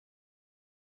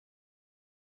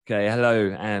Okay,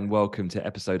 hello and welcome to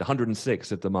episode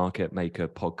 106 of the Market Maker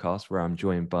podcast, where I'm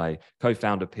joined by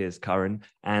co-founder Piers Curran.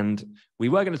 And we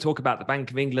were going to talk about the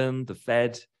Bank of England, the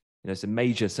Fed, some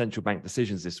major central bank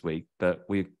decisions this week, but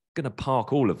we're going to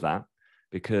park all of that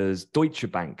because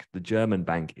Deutsche Bank, the German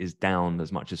bank, is down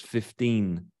as much as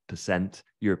 15%.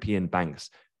 European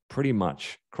banks pretty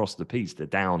much across the piece. They're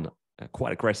down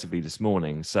quite aggressively this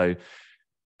morning. So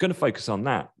going to focus on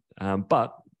that.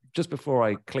 But just before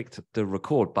I clicked the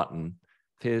record button,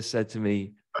 Piers said to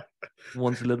me, he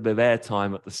wants a little bit of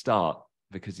airtime at the start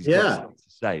because he's got something to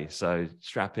say. So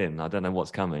strap in. I don't know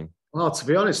what's coming. Well, to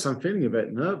be honest, I'm feeling a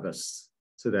bit nervous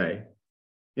today,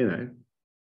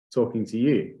 talking to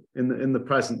you in the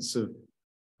presence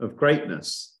of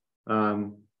greatness.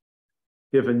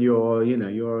 Given you're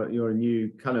a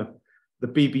new kind of the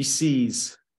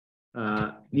BBC's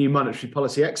new monetary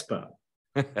policy expert.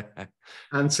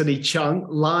 Anthony Chung,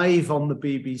 live on the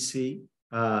BBC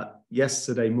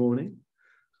yesterday morning,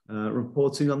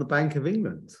 reporting on the Bank of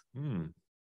England.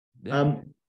 Yeah.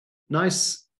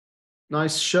 Nice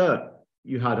shirt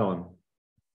you had on.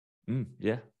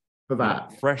 Yeah. For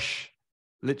that. Fresh,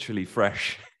 literally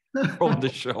fresh from the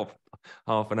shop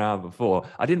half an hour before.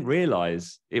 I didn't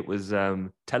realize it was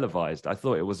televised. I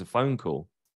thought it was a phone call,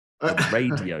 a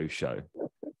radio show.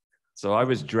 So I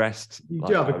was dressed. You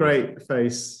do have a great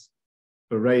face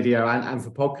for radio and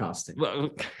for podcasting. Well,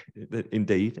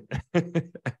 indeed.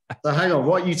 So hang on,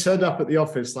 what, you turned up at the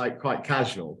office like quite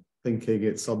casual, thinking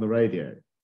it's on the radio?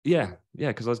 Yeah,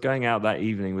 because I was going out that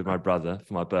evening with my brother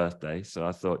for my birthday. So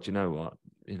I thought, you know what,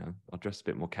 I'll dress a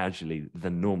bit more casually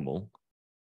than normal.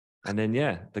 And then,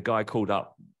 the guy called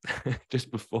up just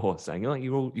before saying, "Oh,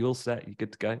 you're all set, you're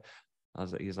good to go."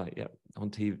 He's like, "Yeah, on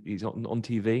TV." He's on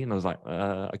TV, and I was like,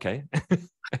 "Okay."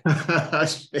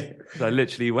 So I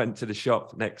literally went to the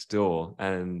shop next door,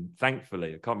 and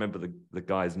thankfully, I can't remember the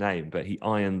guy's name, but he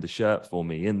ironed the shirt for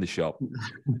me in the shop.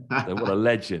 So what a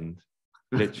legend!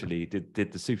 Literally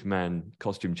did the Superman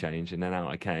costume change, and then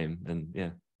out I came, and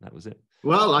that was it.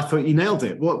 Well, I thought you nailed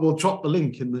it. We'll drop the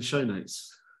link in the show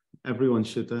notes. Everyone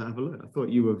should have a look. I thought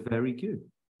you were very good.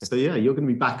 So you're going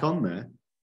to be back on there.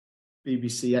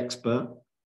 BBC expert.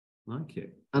 Like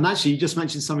it. And actually, you just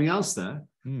mentioned something else there.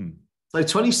 So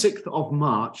 26th of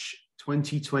March,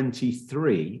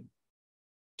 2023,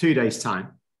 2 days'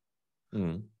 time,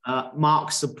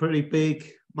 marks a pretty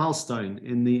big milestone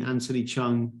in the Anthony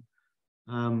Chung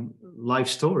life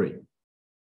story.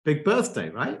 Big birthday,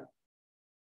 right?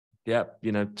 Yeah,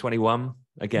 21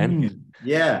 again.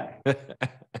 Yeah.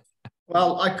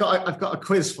 Well, I've got a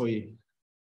quiz for you.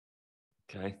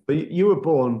 Okay. But you were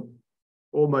born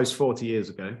almost 40 years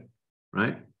ago,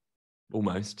 right?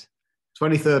 Almost.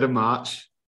 26th of March,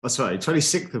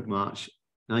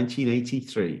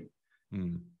 1983.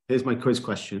 Here's my quiz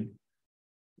question.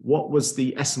 What was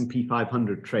the S&P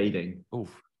 500 trading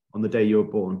on the day you were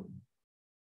born?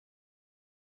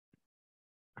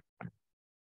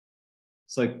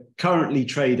 So currently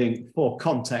trading, for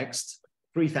context,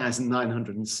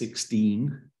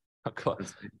 3,916. I've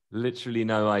got literally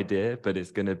no idea, but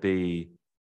it's going to be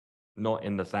not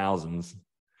in the thousands.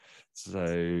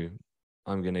 So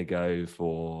I'm going to go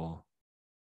for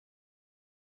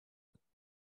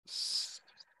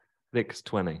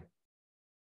 620.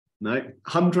 No,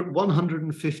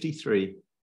 153.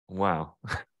 Wow.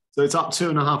 So it's up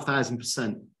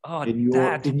 2,500%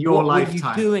 Dad, in your what lifetime.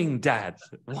 What were you doing, Dad?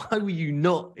 Why were you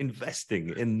not investing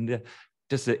in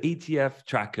just an ETF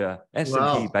tracker,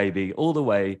 S&P baby, all the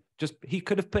way? He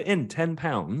could have put in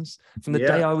 £10 from the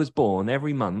day I was born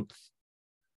every month.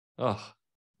 Oh,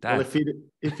 Dad. Well,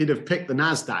 if he'd have picked the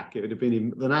Nasdaq, it would have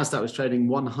been, the Nasdaq was trading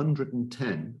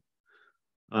 110.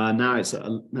 Now it's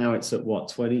at what,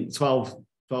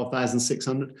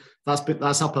 12,600.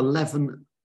 That's up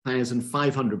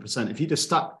 11,500%. If you'd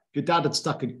have your dad had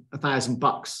stuck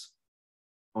 $1,000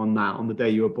 on that on the day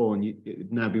you were born, it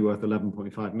would now be worth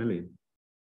 11.5 million.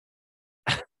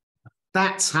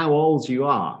 That's how old you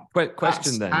are.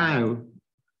 Question then. How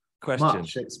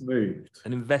much it's moved.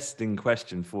 An investing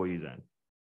question for you then.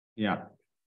 Yeah.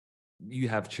 You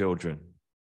have children,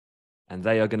 and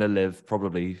they are going to live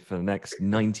probably for the next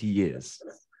 90 years.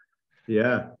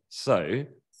 Yeah. So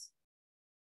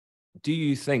do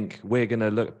you think we're going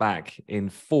to look back in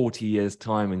 40 years'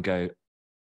 time and go,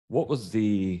 what was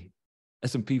the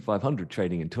S&P 500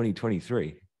 trading in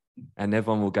 2023? And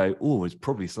everyone will go, oh, it's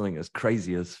probably something as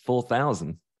crazy as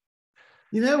 4,000.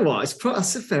 You know what?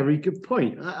 That's a very good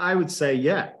point. I would say,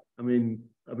 yeah. I mean,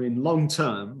 long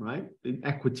term, right?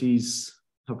 Equities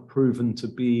have proven to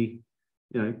be,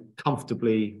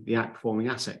 comfortably the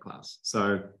outperforming asset class.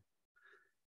 So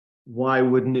why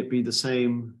wouldn't it be the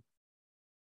same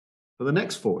for the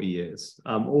next 40 years.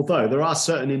 Although there are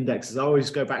certain indexes, I always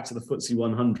go back to the FTSE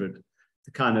 100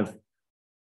 to kind of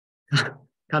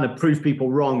prove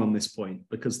people wrong on this point,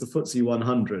 because the FTSE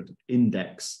 100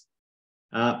 index,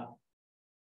 well,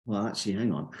 actually,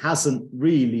 hang on, hasn't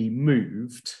really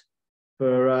moved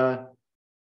for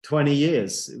 20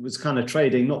 years. It was kind of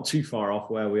trading not too far off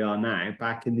where we are now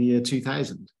back in the year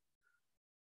 2000.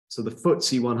 So the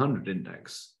FTSE 100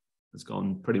 index has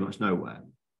gone pretty much nowhere.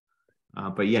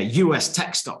 But yeah, US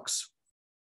tech stocks.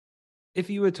 If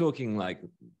you were talking like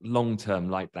long term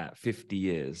like that, 50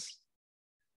 years,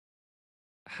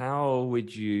 how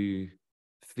would you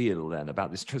feel then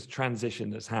about this transition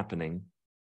that's happening,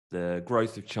 the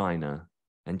growth of China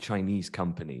and Chinese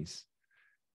companies?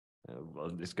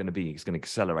 Well, it's going to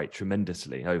accelerate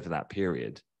tremendously over that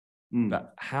period.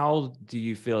 But how do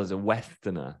you feel as a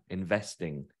Westerner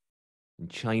investing in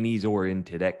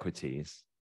Chinese-oriented equities,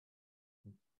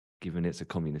 given it's a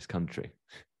communist country?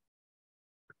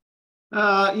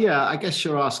 Yeah, I guess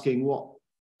you're asking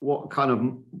what kind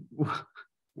of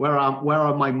where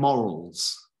are my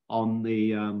morals on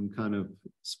the kind of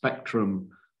spectrum?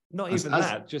 Not even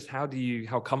that. Just how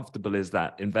comfortable is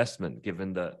that investment,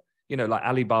 given that, you know, like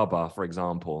Alibaba, for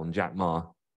example, and Jack Ma.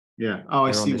 Yeah. Oh,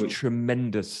 I see. On this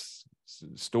tremendous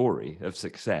story of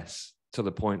success to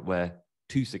the point where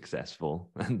too successful,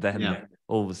 and then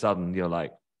all of a sudden you're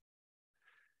like,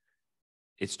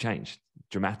 it's changed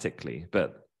dramatically.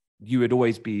 But you would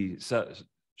always be,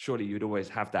 surely you'd always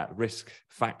have that risk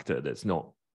factor that's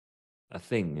not a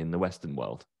thing in the Western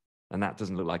world, and that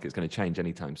doesn't look like it's going to change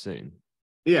anytime soon.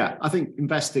 Yeah, I think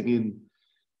investing in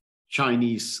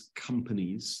Chinese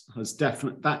companies has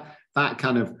definitely that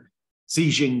kind of Xi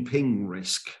Jinping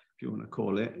risk, if you want to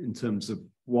call it, in terms of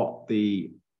what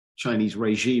the Chinese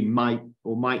regime might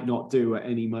or might not do at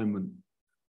any moment.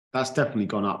 That's definitely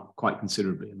gone up quite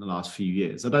considerably in the last few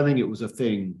years. I don't think it was a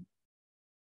thing.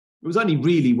 It was only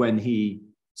really when he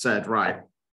said, right, I'm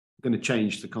going to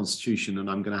change the constitution and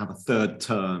I'm going to have a third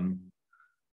term.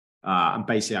 And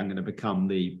basically I'm going to become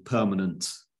the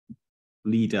permanent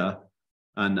leader,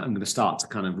 and I'm going to start to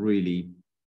kind of really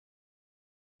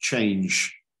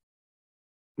change,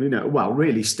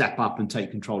 really step up and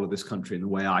take control of this country in the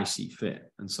way I see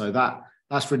fit. And so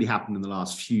that's really happened in the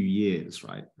last few years,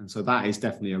 right? And so that is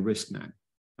definitely a risk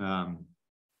now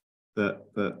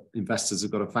that investors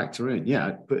have got to factor in.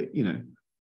 Yeah, but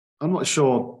I'm not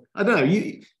sure. I don't know.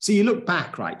 You look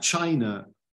back, right? China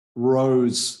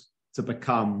rose to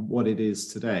become what it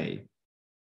is today,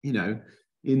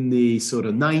 in the sort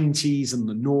of 90s and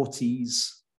the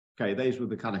noughties. Okay, those were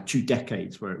the kind of 2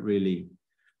 decades where it really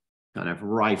kind of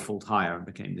rifled higher and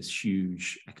became this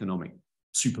huge economic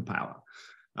superpower.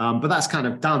 But that's kind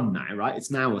of done now, right?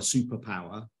 It's now a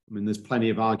superpower. I mean, there's plenty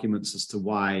of arguments as to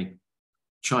why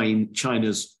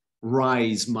China's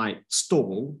rise might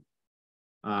stall.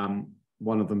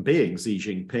 One of them being Xi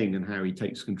Jinping and how he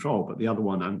takes control, but the other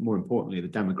one, and more importantly, the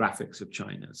demographics of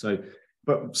China. So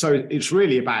it's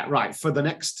really about, right, for the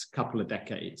next couple of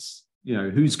decades,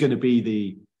 who's going to be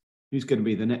the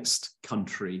next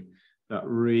country that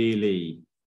really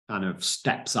kind of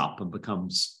steps up and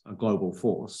becomes a global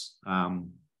force.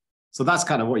 So that's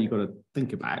kind of what you've got to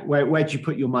think about. Where do you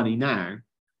put your money now?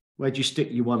 Where do you stick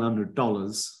your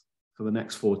 $100 for the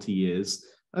next 40 years?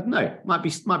 I don't know. It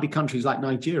might be countries like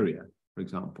Nigeria, for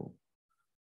example.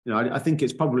 I think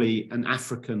it's probably an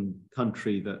African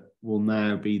country that will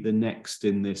now be the next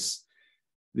in this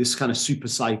kind of super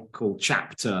cycle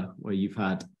chapter where you've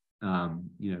had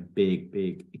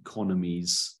big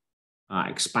economies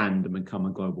expand and become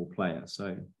a global player.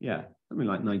 So yeah, something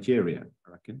like Nigeria,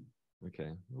 I reckon.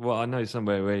 Okay. Well, I know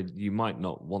somewhere where you might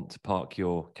not want to park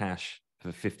your cash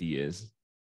for 50 years.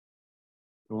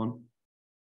 Go on.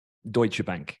 Deutsche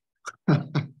Bank.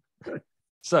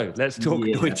 So let's talk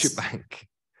Deutsche Bank.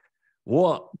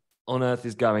 What on earth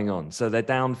is going on? So they're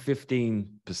down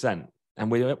 15%.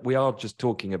 And we are just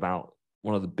talking about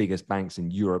one of the biggest banks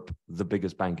in Europe, the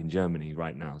biggest bank in Germany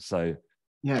right now. So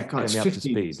yeah, God, it's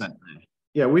 15% now.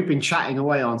 Yeah, we've been chatting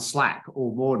away on Slack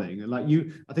all morning. And I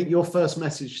think your first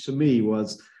message to me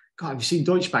was, God, have you seen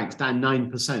Deutsche Bank's down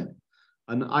 9%?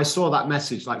 And I saw that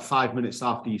message like 5 minutes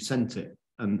after you sent it.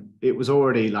 And it was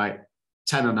already like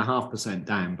 10.5%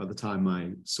 down by the time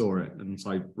I saw it. And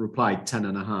so I replied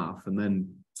 10.5 and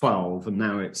then 12. And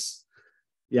now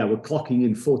we're clocking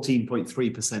in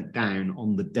 14.3% down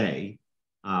on the day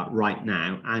right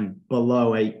now and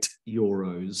below €8.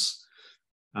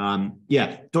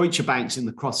 Deutsche Bank's in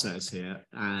the crosshairs here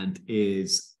and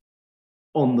is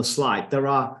on the slide.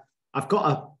 I've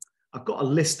got a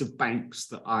list of banks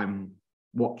that I'm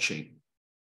watching,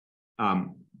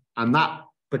 and that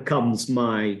becomes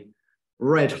my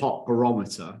red hot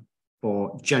barometer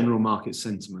for general market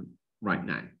sentiment right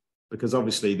now, because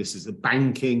obviously this is a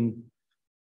banking,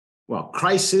 well,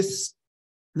 crisis.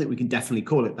 I think we can definitely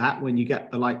call it that when you get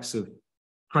the likes of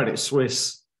Credit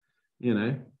Suisse, you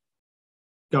know,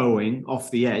 going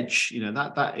off the edge, you know,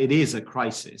 that it is a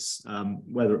crisis.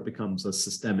 Whether it becomes a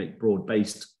systemic,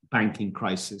 broad-based banking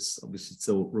crisis, obviously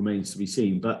still remains to be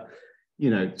seen. But, you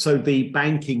know, so the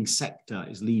banking sector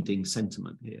is leading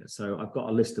sentiment here. So I've got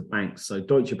a list of banks. So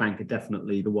Deutsche Bank are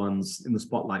definitely the ones in the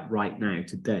spotlight right now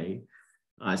today.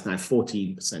 It's now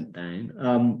 14%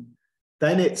 down.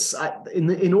 Then it's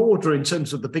in order in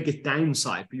terms of the biggest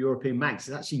downside for European banks,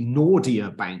 it's actually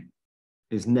Nordea Bank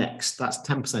is next. That's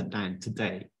 10% down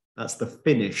today. That's the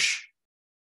Finnish,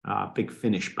 big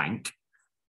Finnish bank,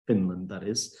 Finland, that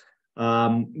is.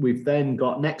 We've then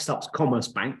got next up's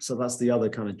Commerzbank. So that's the other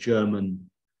kind of German,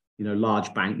 you know,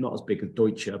 large bank, not as big as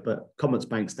Deutsche, but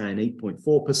Commerzbank's down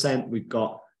 8.4%. We've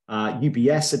got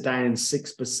UBS are down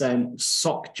 6%,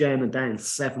 SocGen are down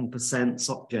 7%,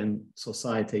 SocGen,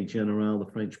 Société Générale,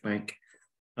 the French bank.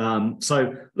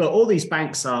 So look, all these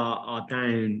banks are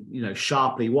down, you know,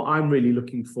 sharply. What I'm really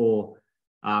looking for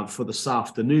this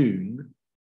afternoon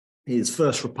is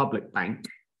First Republic Bank,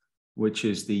 which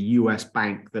is the US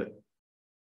bank that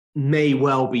may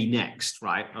well be next,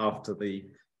 right, after the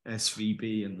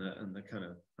SVB and the kind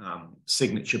of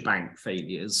signature bank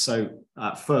failures. So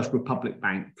First Republic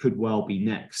Bank could well be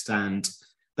next. And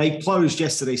they closed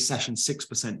yesterday's session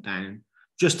 6% down,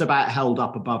 just about held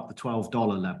up above the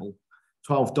 $12 level.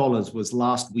 $12 was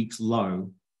last week's low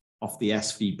off the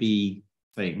SVB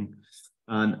thing.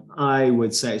 And I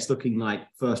would say it's looking like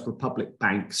First Republic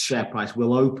Bank's share price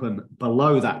will open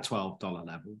below that $12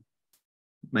 level,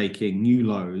 making new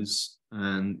lows.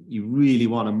 And you really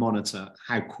want to monitor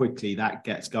how quickly that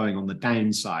gets going on the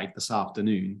downside this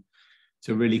afternoon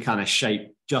to really kind of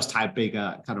shape just how big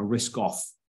a kind of risk-off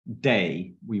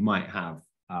day we might have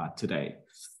today.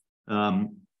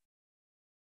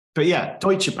 But yeah,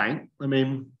 Deutsche Bank, I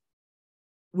mean,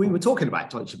 we were talking about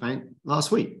Deutsche Bank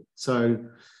last week. So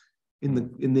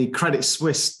in the Credit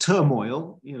Suisse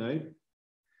turmoil, you know,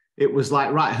 it was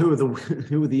like, right, who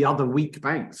are the other weak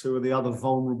banks? Who are the other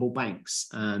vulnerable banks?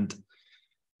 And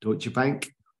Deutsche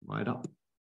Bank right up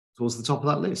towards the top of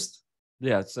that list.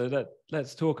 Yeah, so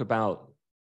let's talk about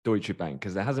Deutsche Bank,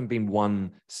 because there hasn't been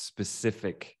one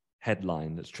specific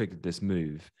headline that's triggered this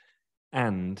move.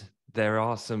 And there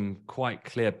are some quite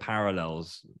clear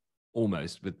parallels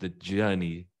almost with the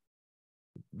journey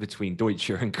between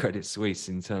Deutsche and Credit Suisse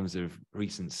in terms of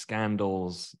recent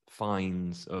scandals,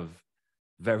 fines of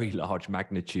very large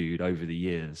magnitude over the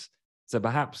years. So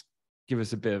perhaps give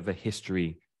us a bit of a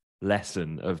history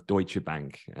lesson of Deutsche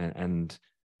Bank and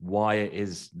why it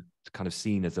is kind of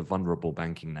seen as a vulnerable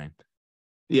banking name.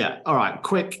 Yeah, all right,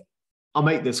 quick. I'll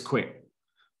make this quick.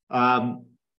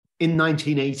 In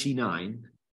 1989,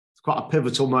 it's quite a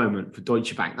pivotal moment for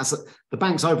Deutsche Bank. The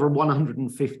bank's over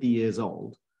 150 years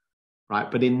old, right?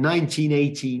 But in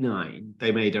 1989,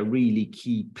 they made a really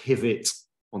key pivot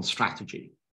on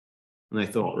strategy. And they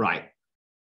thought, right,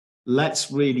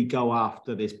 let's really go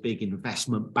after this big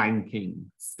investment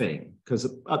banking thing. Because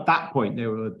at that point, they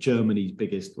were Germany's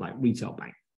biggest like retail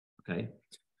bank, okay?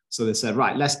 So they said,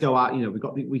 right, let's go out, you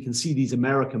know, we can see these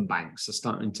American banks are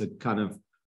starting to kind of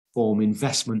form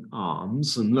investment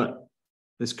arms. And look,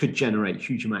 this could generate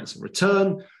huge amounts of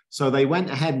return. So they went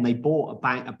ahead and they bought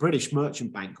a British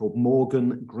merchant bank called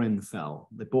Morgan Grenfell.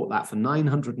 They bought that for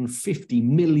 £950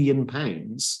 million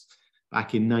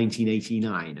back in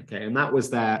 1989. Okay, and that was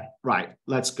their, right,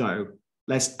 let's go.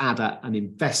 Let's add an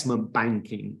investment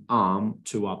banking arm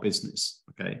to our business.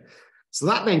 Okay, so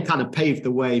that then kind of paved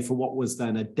the way for what was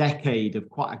then a decade of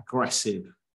quite aggressive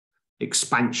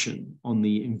expansion on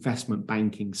the investment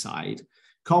banking side,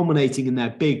 culminating in their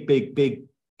big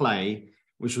play,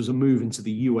 which was a move into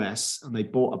the US. And they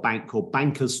bought a bank called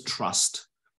Bankers Trust.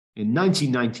 In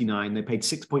 1999, they paid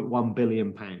 £6.1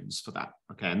 billion for that.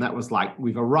 Okay, and that was like,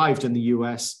 we've arrived in the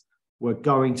US, we're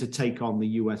going to take on the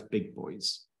US big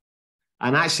boys.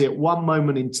 And actually, at one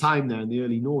moment in time there in the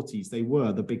early noughties, they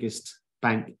were the biggest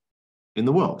bank in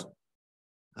the world.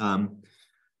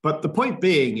 But the point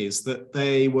being is that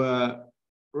they were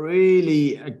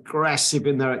really aggressive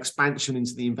in their expansion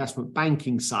into the investment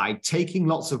banking side, taking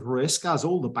lots of risk, as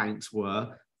all the banks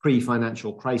were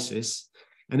pre-financial crisis.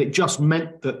 And it just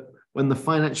meant that when the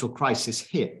financial crisis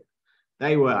hit,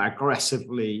 they were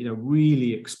aggressively, you know,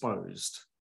 really exposed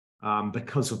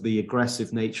because of the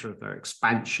aggressive nature of their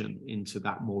expansion into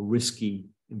that more risky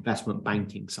investment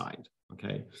banking side.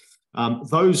 Okay,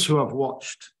 those who have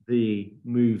watched the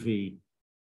movie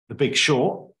The Big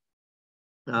Short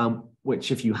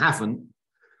which if you haven't,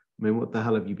 I mean, what the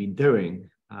hell have you been doing?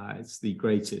 It's the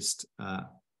greatest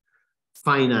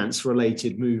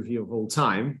finance-related movie of all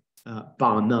time,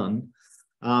 bar none.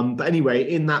 But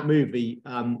anyway, in that movie,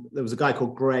 there was a guy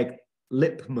called Greg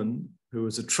Lippmann, who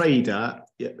was a trader.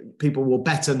 People will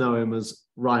better know him as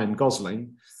Ryan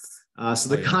Gosling. So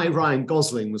the guy Ryan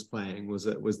Gosling was playing was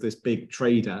this big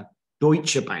trader,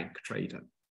 Deutsche Bank trader.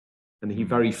 And he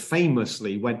very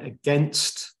famously went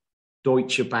against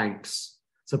Deutsche Bank's.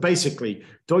 So basically,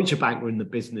 Deutsche Bank were in the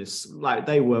business, like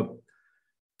they were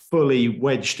fully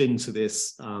wedged into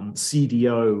this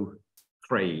CDO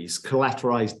craze,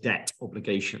 collateralized debt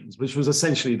obligations, which was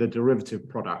essentially the derivative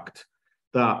product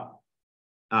that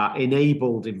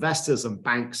enabled investors and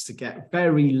banks to get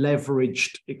very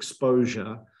leveraged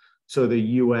exposure to the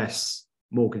US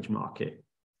mortgage market.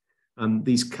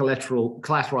 These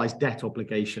collateralized debt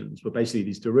obligations were basically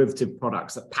these derivative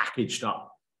products that packaged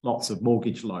up lots of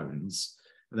mortgage loans.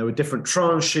 And there were different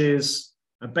tranches.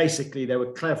 And basically, they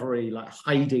were cleverly like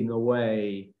hiding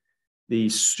away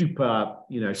these super,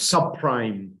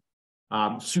 subprime,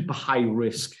 super high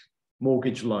risk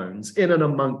mortgage loans in and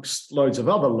amongst loads of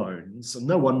other loans. And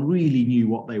no one really knew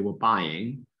what they were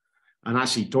buying. And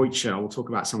actually, Deutsche, we'll talk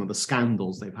about some of the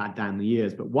scandals they've had down the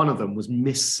years, but one of them was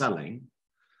mis-selling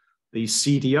these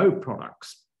CDO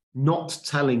products, not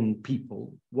telling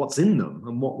people what's in them.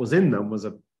 And what was in them was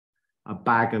a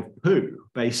bag of poo,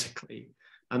 basically.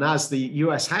 And as the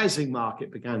US housing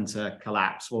market began to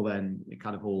collapse, well, then it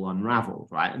kind of all unraveled,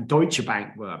 right? And Deutsche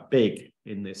Bank were big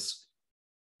in this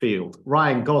field.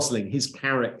 Ryan Gosling, his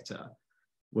character,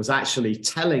 was actually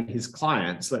telling his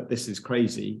clients that this is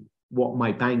crazy, what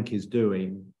my bank is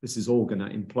doing, this is all going to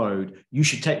implode. You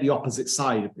should take the opposite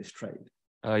side of this trade.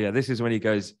 Oh, yeah. This is when he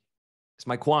goes, it's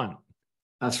my Quan.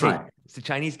 That's right. It's the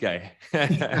Chinese guy.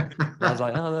 I was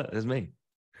like, oh, look, there's me.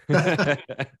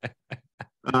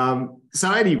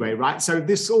 So anyway, right. So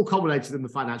this all culminated in the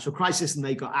financial crisis, and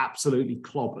they got absolutely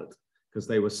clobbered because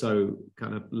they were so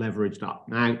kind of leveraged up.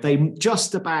 Now, they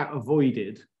just about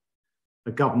avoided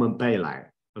a government bailout.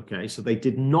 Okay. So they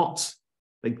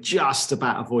just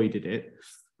about avoided it.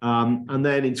 And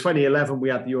then in 2011, we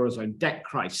had the Eurozone debt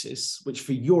crisis, which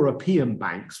for European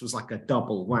banks was like a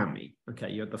double whammy.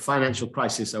 Okay. You had the financial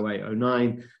crisis, 08,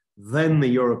 09, then the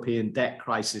European debt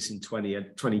crisis in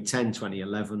 2010,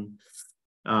 2011.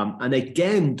 And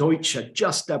again, Deutsche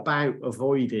just about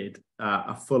avoided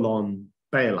a full-on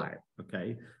bailout,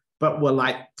 okay, but were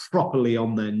like properly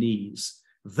on their knees.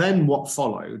 Then what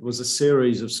followed was a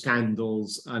series of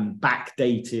scandals and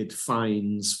backdated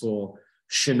fines for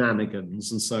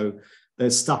shenanigans. And so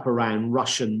there's stuff around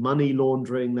Russian money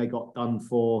laundering they got done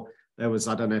for. There was,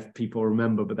 I don't know if people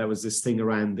remember, but there was this thing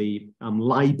around the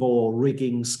LIBOR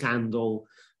rigging scandal.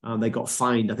 They got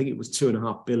fined, I think it was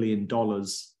 $2.5 billion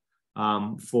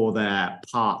for their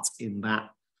part in that.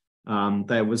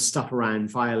 There was stuff around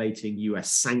violating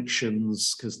US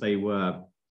sanctions because they were,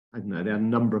 I don't know, they had a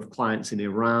number of clients in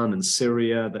Iran and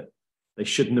Syria that they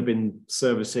shouldn't have been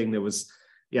servicing. There was,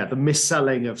 the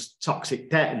mis-selling of toxic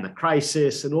debt in the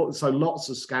crisis, and also lots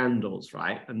of scandals,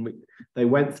 right? And they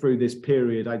went through this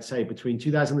period, I'd say, between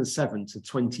 2007 to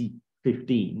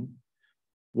 2015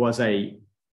 was a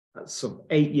sort of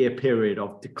 8-year period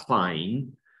of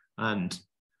decline and,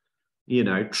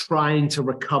 trying to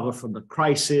recover from the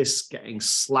crisis, getting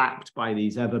slapped by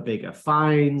these ever bigger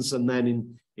fines. And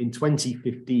then in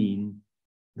 2015,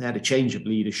 they had a change of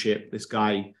leadership. This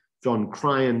guy, John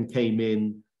Cryan, came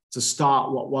in to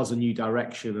start what was a new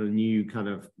direction, a new kind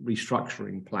of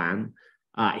restructuring plan.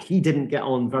 He didn't get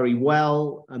on very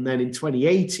well. And then in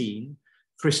 2018,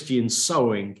 Christian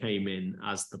Sowing came in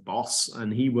as the boss.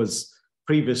 And he was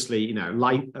previously, a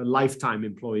lifetime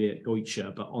employee at Deutsche,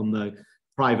 but on the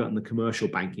private and the commercial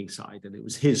banking side. And it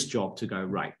was his job to go,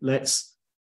 right, let's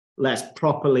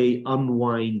properly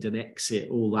unwind and exit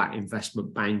all that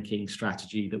investment banking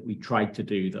strategy that we tried to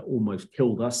do that almost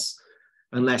killed us.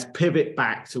 And let's pivot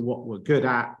back to what we're good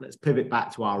at. Let's pivot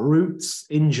back to our roots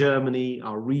in Germany,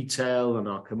 our retail and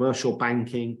our commercial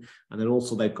banking. And then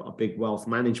also they've got a big wealth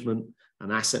management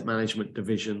and asset management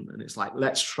division. And it's like,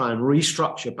 let's try and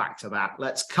restructure back to that.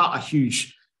 Let's cut a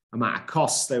huge amount of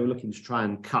costs. They were looking to try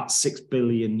and cut 6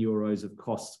 billion euros of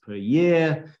costs per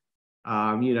year,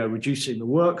 reducing the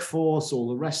workforce, all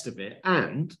the rest of it.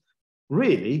 And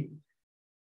really,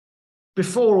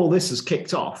 before all this has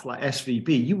kicked off, like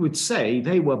SVB, you would say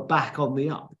they were back on the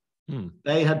up.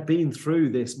 They had been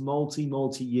through this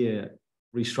multi-year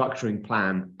restructuring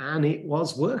plan, and it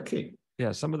was working.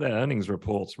 Yeah, some of their earnings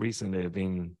reports recently have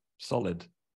been solid.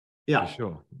 Yeah, for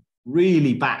sure.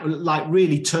 Really back, like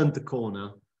really turned the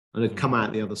corner and had come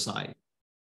out the other side.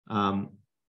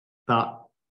 that,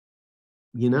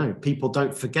 people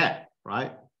don't forget,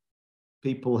 right?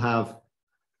 People have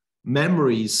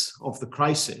memories of the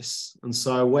crisis. And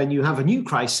so when you have a new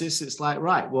crisis, it's like,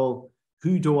 right, well,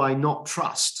 who do I not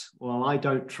trust? Well, I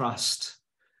don't trust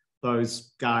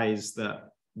those guys that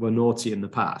were naughty in the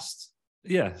past.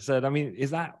 Yeah. So, I mean,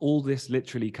 is that all this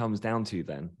literally comes down to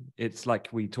then? It's like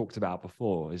we talked about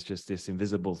before, it's just this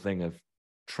invisible thing of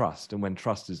trust. And when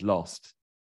trust is lost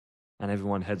and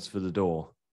everyone heads for the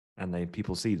door and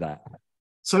people see that.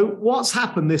 So what's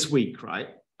happened this week, right?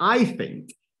 I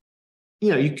think,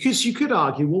 because you could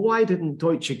argue, well, why didn't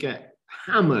Deutsche get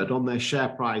hammered on their share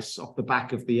price off the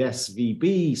back of the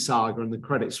SVB saga and the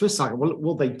Credit Suisse saga?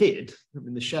 Well, they did. I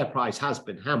mean, the share price has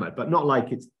been hammered, but not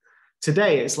like it's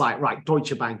today. It's like, right,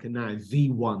 Deutsche Bank are now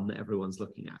the one that everyone's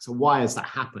looking at. So why has that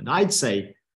happened? I'd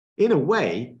say, in a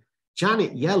way,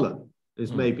 Janet Yellen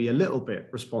is maybe a little bit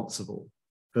responsible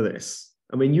for this.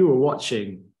 I mean, you were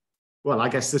watching, well, I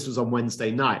guess this was on Wednesday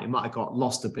night. It might have got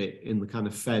lost a bit in the kind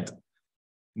of Fed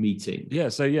meeting. Yeah.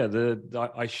 So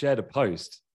I shared a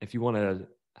post. If you want to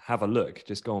have a look,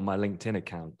 just go on my LinkedIn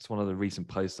account. It's one of the recent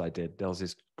posts I did. There was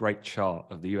this great chart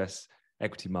of the US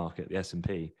equity market, the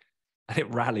S&P, and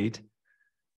it rallied.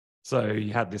 So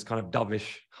you had this kind of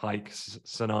dovish hike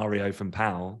scenario from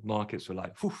Powell. Markets were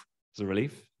like, whew, it's a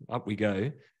relief. Up we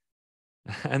go.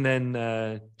 And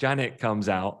then Janet comes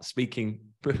out speaking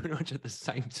pretty much at the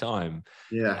same time,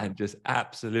 and just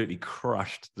absolutely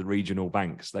crushed the regional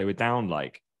banks. They were down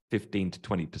like 15 to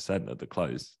 20% at the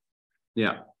close.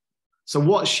 Yeah. So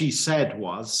what she said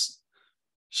was,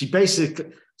 she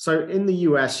basically, so in the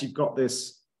US, you've got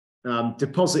this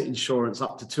deposit insurance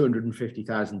up to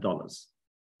 $250,000,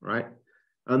 right?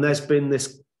 And there's been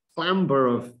this clamber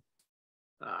of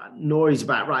noise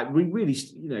about, right, we really,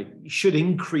 you should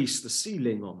increase the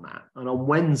ceiling on that. And on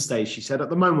Wednesday, she said, at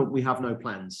the moment, we have no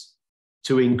plans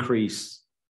to increase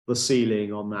the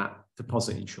ceiling on that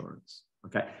deposit insurance.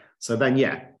 Okay. So then,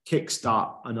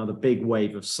 kickstart another big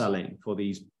wave of selling for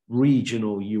these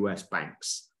regional US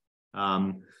banks.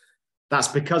 That's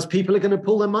because people are going to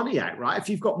pull their money out, right? If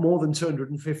you've got more than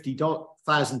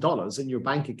 $250,000 in your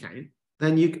bank account,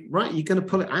 then you're going to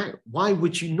pull it out. Why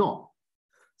would you not?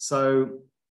 So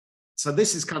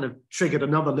this has kind of triggered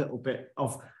another little bit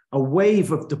of a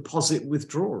wave of deposit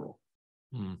withdrawal.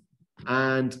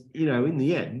 And, in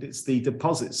the end, it's the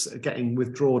deposits that are getting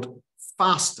withdrawn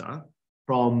faster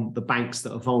from the banks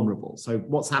that are vulnerable. So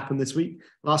what's happened this week?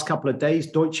 Last couple of days,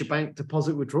 Deutsche Bank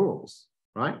deposit withdrawals,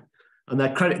 right? And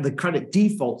the credit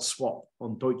default swap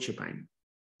on Deutsche Bank.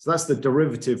 So that's the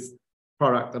derivative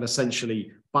product that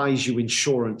essentially buys you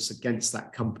insurance against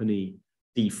that company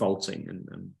defaulting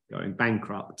and going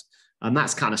bankrupt. And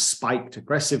that's kind of spiked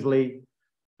aggressively.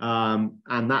 And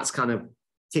that's kind of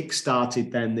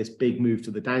kick-started then this big move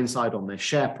to the downside on their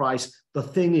share price. The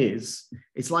thing is,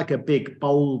 it's like a big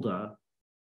boulder,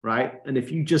 right? And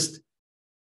if you just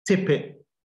tip it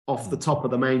off the top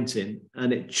of the mountain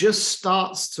and it just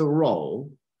starts to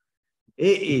roll,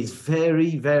 it is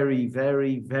very, very,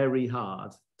 very, very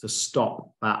hard to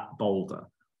stop that boulder.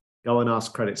 Go and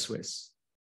ask Credit Suisse.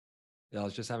 I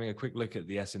was just having a quick look at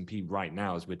the S&P right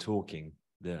now as we're talking.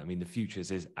 The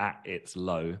futures is at its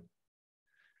low.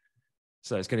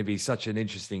 So it's going to be such an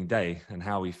interesting day and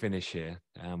how we finish here.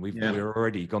 We're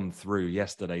already gone through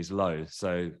yesterday's low.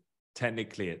 So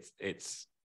technically it's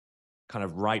kind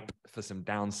of ripe for some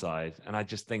downside. And I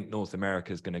just think North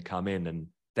America is going to come in, and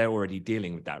they're already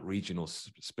dealing with that regional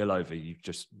spillover you've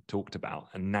just talked about.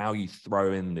 And now you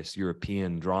throw in this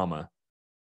European drama.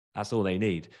 That's all they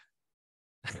need.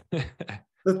 I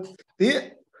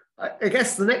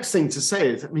guess the next thing to say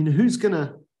is, who's going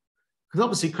to, because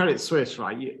obviously Credit Suisse,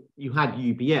 right? You had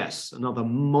UBS, another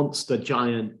monster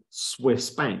giant Swiss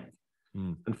bank.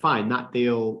 And fine, that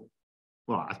deal,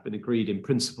 well, it's been agreed in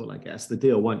principle, I guess. The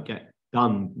deal won't get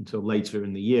done until later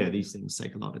in the year. These things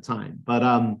take a lot of time. But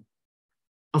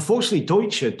unfortunately,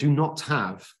 Deutsche do not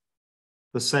have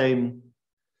the same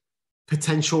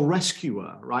potential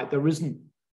rescuer, right? There isn't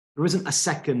a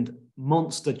second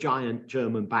monster giant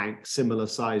German bank similar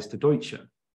size to Deutsche.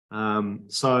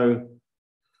 So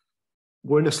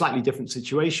we're in a slightly different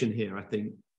situation here, I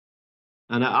think.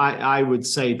 And I would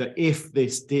say that if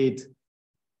this did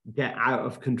get out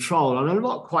of control, and I'm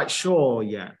not quite sure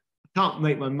yet, I can't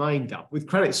make my mind up. With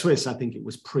Credit Suisse, I think it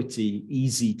was pretty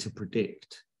easy to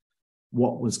predict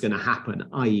what was going to happen,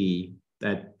 i.e.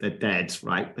 they're dead,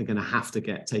 right? They're going to have to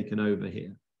get taken over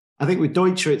here. I think with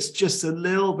Deutsche, it's just a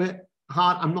little bit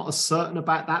hard. I'm not as certain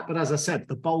about that, but as I said,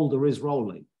 the boulder is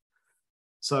rolling.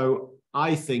 So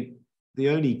I think the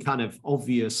only kind of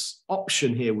obvious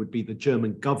option here would be the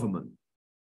German government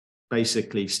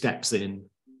basically steps in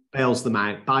bails them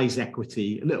out, buys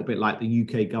equity, a little bit like the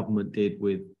UK government did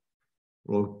with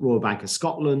Royal Bank of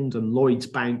Scotland and Lloyds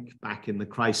Bank back in the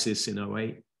crisis in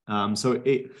 2008. So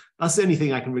that's the only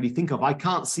thing I can really think of. I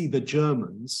can't see the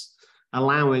Germans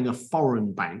allowing a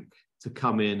foreign bank to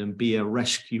come in and be a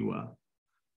rescuer.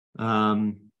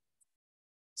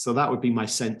 So that would be my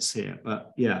sense here.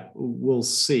 But yeah, we'll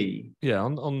see. Yeah,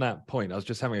 on that point, I was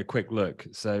just having a quick look.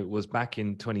 So it was back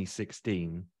in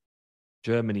 2016,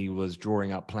 Germany was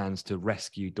drawing up plans to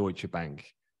rescue Deutsche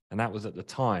Bank. And that was at the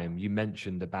time you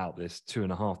mentioned about this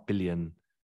 2.5 billion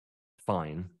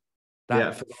fine.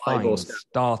 That fine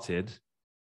started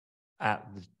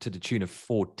to the tune of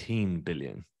 14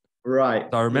 billion. Right.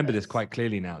 So I remember this quite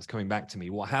clearly now. It's coming back to me.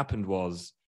 What happened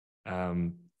was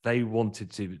they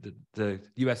wanted to, the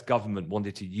US government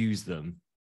wanted to use them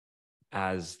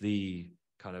as the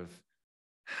kind of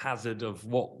hazard of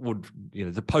what would,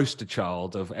 the poster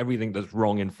child of everything that's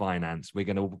wrong in finance. We're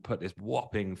going to put this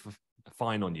whopping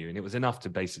fine on you. And it was enough to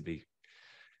basically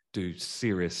do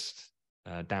serious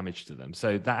damage to them.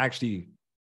 So that actually,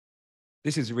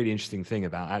 this is a really interesting thing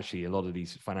about actually a lot of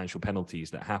these financial penalties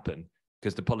that happen,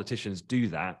 because the politicians do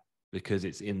that because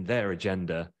it's in their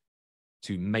agenda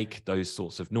to make those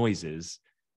sorts of noises.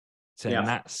 So and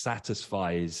that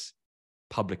satisfies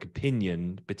public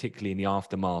opinion, particularly in the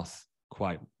aftermath,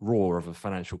 quite raw of a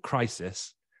financial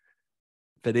crisis.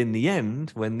 But in the end,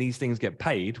 when these things get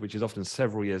paid, which is often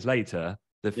several years later,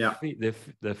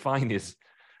 the fine is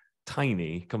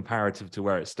tiny comparative to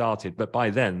where it started. But by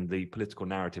then, the political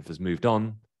narrative has moved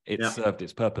on. It served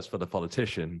its purpose for the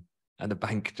politician, and the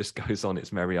bank just goes on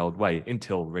its merry old way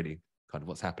until really kind of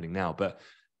what's happening now. But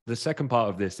the second part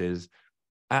of this is,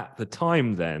 at the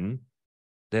time then,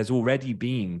 there's already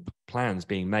been plans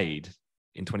being made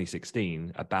in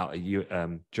 2016 about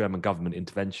a German government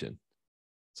intervention.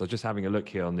 So just having a look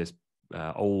here on this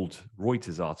old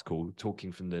Reuters article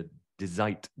talking from the Die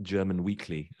Zeit German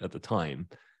Weekly at the time.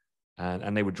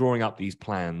 And they were drawing up these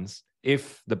plans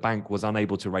if the bank was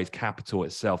unable to raise capital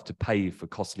itself to pay for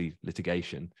costly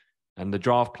litigation. And the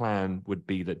draft plan would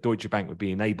be that Deutsche Bank would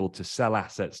be enabled to sell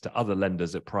assets to other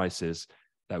lenders at prices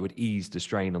that would ease the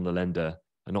strain on the lender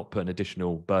and not put an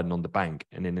additional burden on the bank.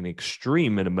 And in an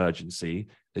extreme emergency,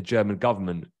 the German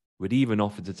government would even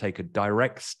offer to take a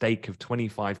direct stake of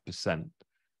 25%.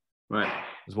 Right.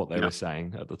 Was what they were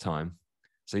saying at the time.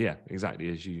 So yeah, exactly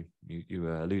as you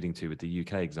were alluding to with the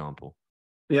UK example.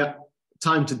 Yeah,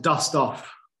 time to dust off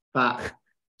that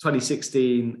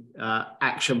 2016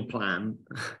 action plan.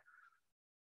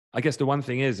 I guess the one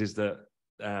thing is that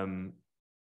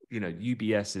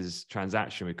UBS's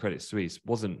transaction with Credit Suisse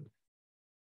wasn't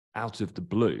out of the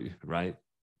blue, right?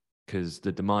 Because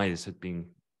the demise had been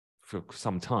for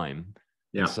some time.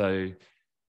 Yeah. And so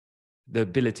the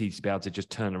ability to be able to just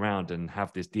turn around and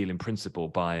have this deal in principle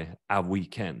by our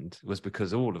weekend was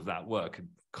because all of that work,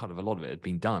 kind of a lot of it had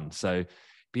been done. So it'd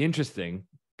be interesting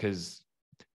because,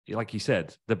 like you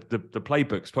said, the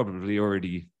playbook's probably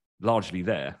already largely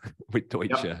there with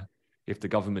Deutsche if the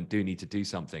government do need to do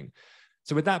something.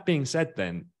 So with that being said,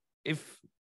 then, if,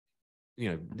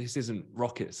 this isn't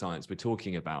rocket science we're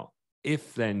talking about,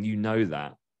 if then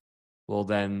that, well,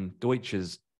 then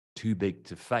Deutsche's too big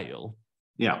to fail.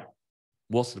 Yeah.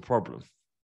 What's the problem?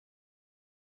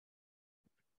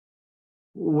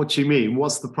 What do you mean?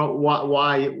 What's the problem?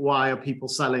 Why are people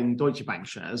selling Deutsche Bank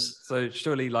shares? So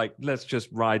surely, let's just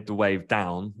ride the wave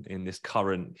down in this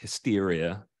current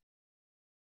hysteria.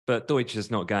 But Deutsche is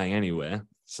not going anywhere.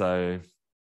 So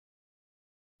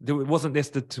wasn't this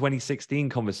the 2016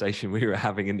 conversation we were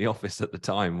having in the office at the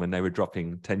time when they were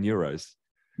dropping 10 euros?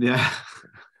 Yeah.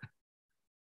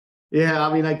 Yeah,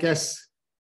 I mean, I guess,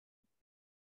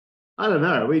 I don't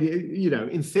know.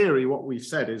 In theory, what we've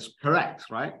said is correct,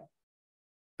 right?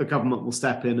 The government will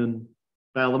step in and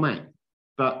bail them out.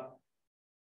 But,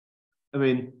 I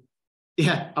mean,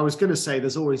 I was going to say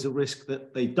there's always a risk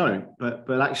that they don't,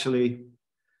 but actually,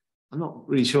 I'm not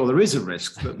really sure there is a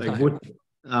risk that they wouldn't.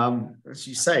 As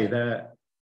you say, they're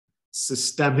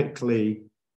systemically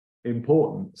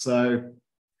important. So,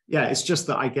 it's just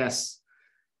that I guess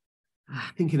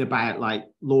thinking about like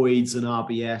Lloyds and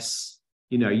RBS,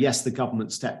 yes, the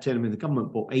government stepped in. I mean, the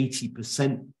government bought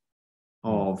 80%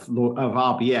 of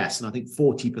RBS and I think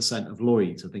 40% of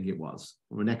Lloyds, I think it was,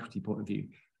 from an equity point of view.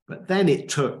 But then it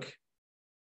took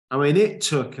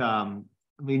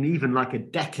even like a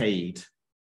decade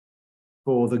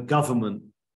for the government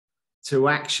to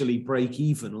actually break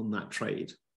even on that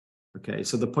trade. Okay,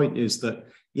 so the point is that,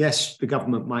 yes, the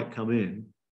government might come in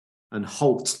and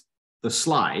halt the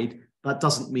slide. That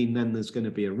doesn't mean then there's going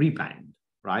to be a rebound,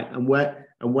 right? And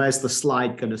where's the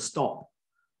slide going to stop?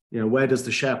 where does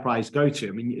the share price go to?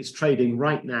 I mean, it's trading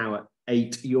right now at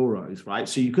 €8, right?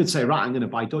 So you could say, right, I'm going to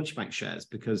buy Deutsche Bank shares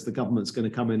because the government's going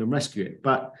to come in and rescue it.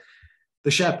 But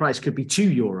the share price could be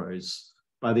 €2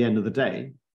 by the end of the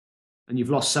day, and you've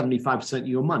lost 75% of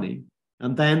your money.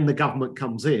 And then the government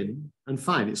comes in, and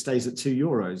fine, it stays at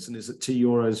 €2, and it's at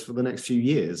 €2 for the next few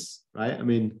years, right? I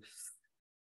mean,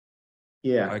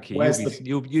 yeah. Okay,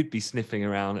 you'd be sniffing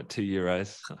around at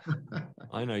 €2.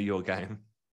 I know your game.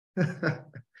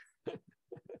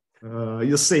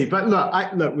 You'll see. But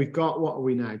look, we've got, what are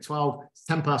we now?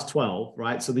 10 past 12,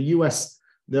 right? So the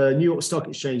New York Stock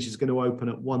Exchange is going to open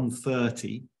at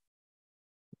 1:30.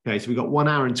 Okay, so we've got 1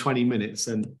 hour and 20 minutes.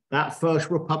 And that First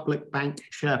Republic Bank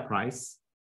share price,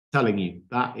 telling you,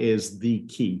 that is the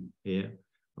key here.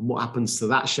 And what happens to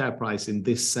that share price in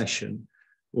this session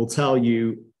will tell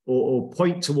you or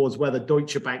point towards whether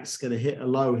Deutsche Bank's going to hit a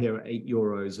low here at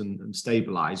 €8 and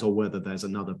stabilize, or whether there's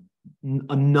another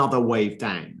wave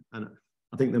down. And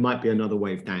I think there might be another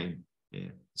wave down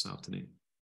here this afternoon.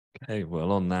 Okay,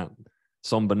 well, on that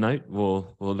somber note,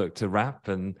 we'll look to wrap.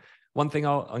 And one thing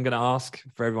I'm going to ask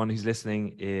for everyone who's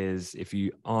listening is, if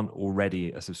you aren't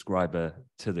already a subscriber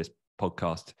to this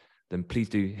podcast, then please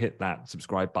do hit that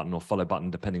subscribe button or follow button,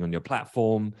 depending on your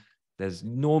platform. There's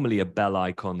normally a bell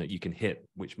icon that you can hit,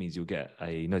 which means you'll get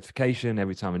a notification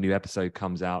every time a new episode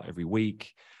comes out every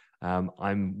week.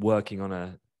 I'm working on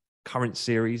a current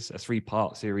series, a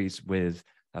 3-part series with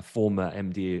a former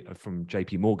MD from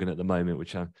JP Morgan at the moment,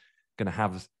 which I'm going to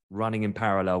have running in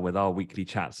parallel with our weekly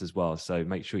chats as well. So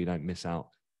make sure you don't miss out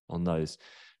on those.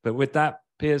 But with that,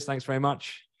 Piers, thanks very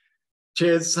much.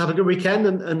 Cheers. Have a good weekend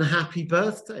and happy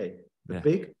birthday. The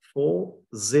big 40.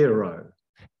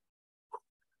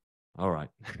 All right.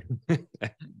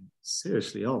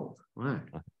 Seriously old. Wow.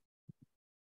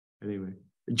 Anyway,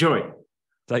 enjoy.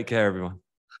 Take care, everyone.